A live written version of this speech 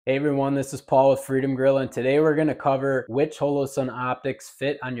Hey everyone, this is Paul with Freedom Grill, and today we're going to cover which Holosun optics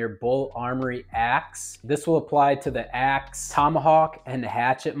fit on your Bul Armory Axe. This will apply to the Axe, Tomahawk, and the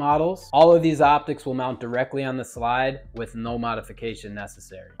Hatchet models. All of these optics will mount directly on the slide with no modification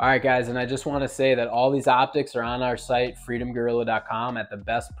necessary. Alright guys, and I just want to say that all these optics are on our site, freedomgorilla.com, at the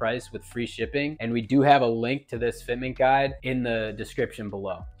best price with free shipping, and we do have a link to this fitment guide in the description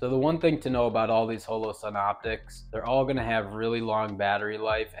below. So the one thing to know about all these Holosun optics, they're all going to have really long battery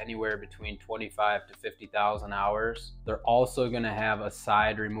life, anywhere between 25 to 50,000 hours. They're also going to have a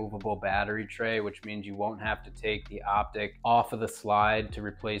side removable battery tray, which means you won't have to take the optic off of the slide to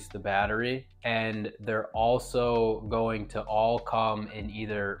replace the battery. And they're also going to all come in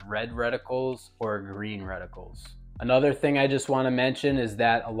either red reticles or green reticles. Another thing I just want to mention is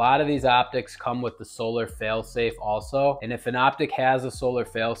that a lot of these optics come with the solar failsafe also. And if an optic has a solar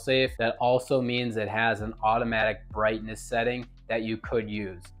failsafe, that also means it has an automatic brightness setting that you could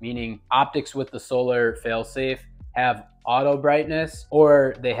use. Meaning optics with the solar failsafe have auto brightness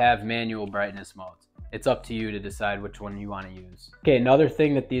or they have manual brightness modes. It's up to you to decide which one you want to use. Okay, another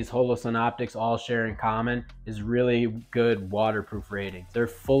thing that these Holosun optics all share in common is really good waterproof ratings. They're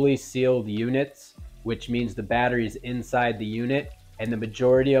fully sealed units, which means the battery is inside the unit, and the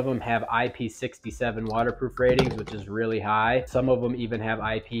majority of them have IP67 waterproof ratings, which is really high. Some of them even have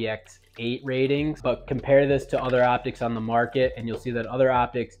IPX8 ratings, but compare this to other optics on the market and you'll see that other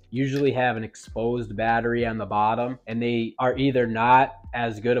optics usually have an exposed battery on the bottom, and they are either not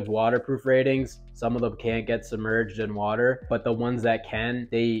as good of waterproof ratings. Some of them can't get submerged in water, but the ones that can,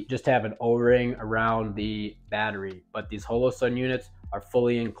 they just have an O-ring around the battery. But these Holosun units are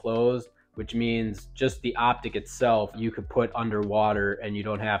fully enclosed, which means just the optic itself you could put underwater and you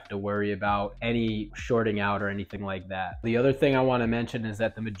don't have to worry about any shorting out or anything like that. The other thing I want to mention is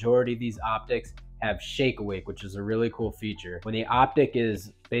that the majority of these optics have shake awake, which is a really cool feature. When the optic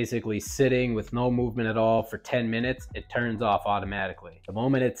is basically sitting with no movement at all for 10 minutes, it turns off automatically. The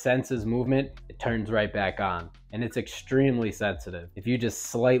moment it senses movement, it turns right back on. And it's extremely sensitive. If you just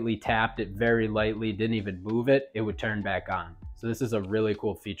slightly tapped it very lightly, didn't even move it, it would turn back on. So this is a really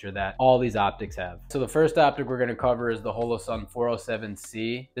cool feature that all these optics have. So the first optic we're going to cover is the Holosun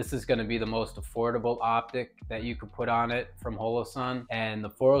 407C. This is going to be the most affordable optic that you could put on it from Holosun. And the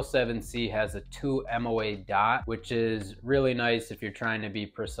 407C has a 2 MOA dot, which is really nice if you're trying to be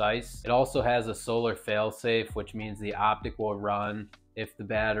precise. It also has a solar failsafe, which means the optic will run if the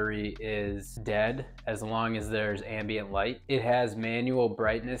battery is dead, as long as there's ambient light. It has manual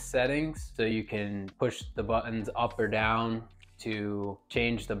brightness settings, so you can push the buttons up or down to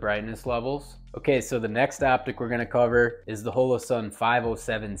change the brightness levels. Okay, so the next optic we're going to cover is the Holosun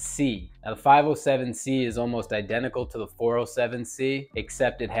 507C. Now the 507C is almost identical to the 407C,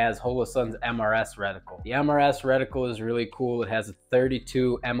 except it has Holosun's MRS reticle. The MRS reticle is really cool. It has a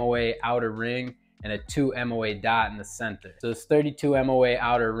 32 MOA outer ring and a 2 MOA dot in the center. So this 32 MOA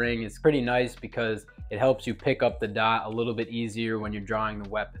outer ring is pretty nice because it helps you pick up the dot a little bit easier when you're drawing the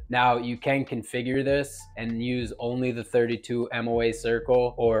weapon. Now you can configure this and use only the 32 MOA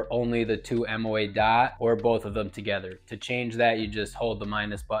circle or only the 2 MOA dot or both of them together. To change that, you just hold the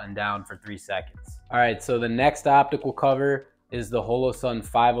minus button down for 3 seconds. All right, so the next optic we'll cover is the Holosun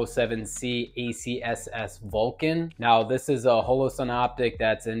 507C ACSS Vulcan. Now this is a Holosun optic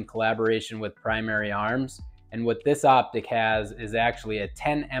that's in collaboration with Primary Arms. And what this optic has is actually a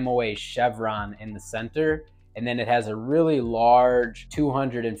 10 MOA chevron in the center. And then it has a really large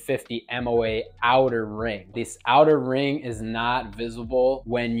 250 MOA outer ring. This outer ring is not visible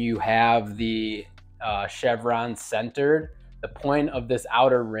when you have the chevron centered. The point of this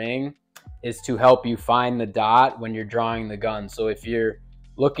outer ring is to help you find the dot when you're drawing the gun. So if you're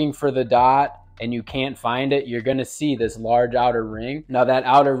looking for the dot and you can't find it, you're gonna see this large outer ring. Now that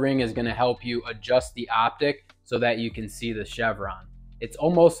outer ring is gonna help you adjust the optic so that you can see the chevron. It's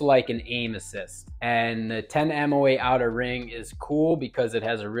almost like an aim assist. And the 10 MOA outer ring is cool because it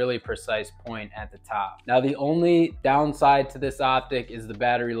has a really precise point at the top. Now the only downside to this optic is the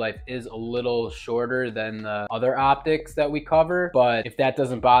battery life is a little shorter than the other optics that we cover, but if that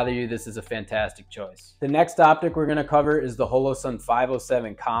doesn't bother you, this is a fantastic choice. The next optic we're gonna cover is the Holosun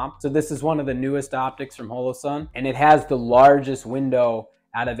 507 Comp. So this is one of the newest optics from Holosun, and it has the largest window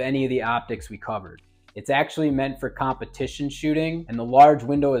out of any of the optics we covered. It's actually meant for competition shooting, and the large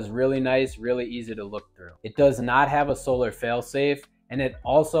window is really nice, really easy to look through. It does not have a solar failsafe, and it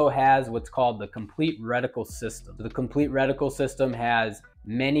also has what's called the complete reticle system. So the complete reticle system has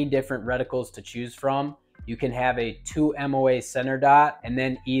many different reticles to choose from. You can have a 2 MOA center dot and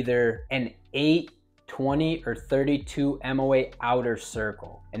then either an 8, 20, or 32 MOA outer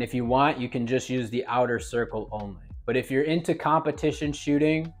circle. And if you want, you can just use the outer circle only. But if you're into competition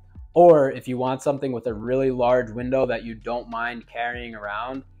shooting, or if you want something with a really large window that you don't mind carrying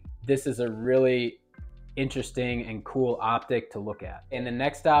around, this is a really interesting and cool optic to look at. And the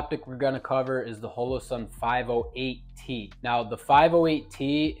next optic we're going to cover is the Holosun 508T. Now the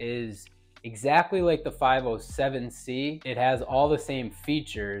 508T is exactly like the 507C. It has all the same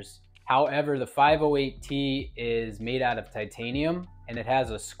features. However, the 508T is made out of titanium and it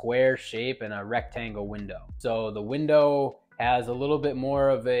has a square shape and a rectangle window. So the window has a little bit more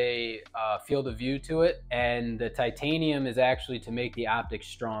of a field of view to it, and the titanium is actually to make the optic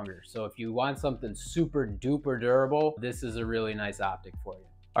stronger. So if you want something super duper durable, this is a really nice optic for you.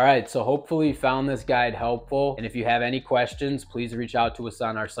 All right, so hopefully you found this guide helpful. And if you have any questions, please reach out to us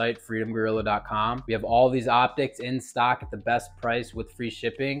on our site, freedomgorilla.com. We have all these optics in stock at the best price with free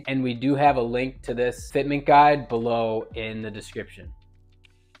shipping. And we do have a link to this fitment guide below in the description.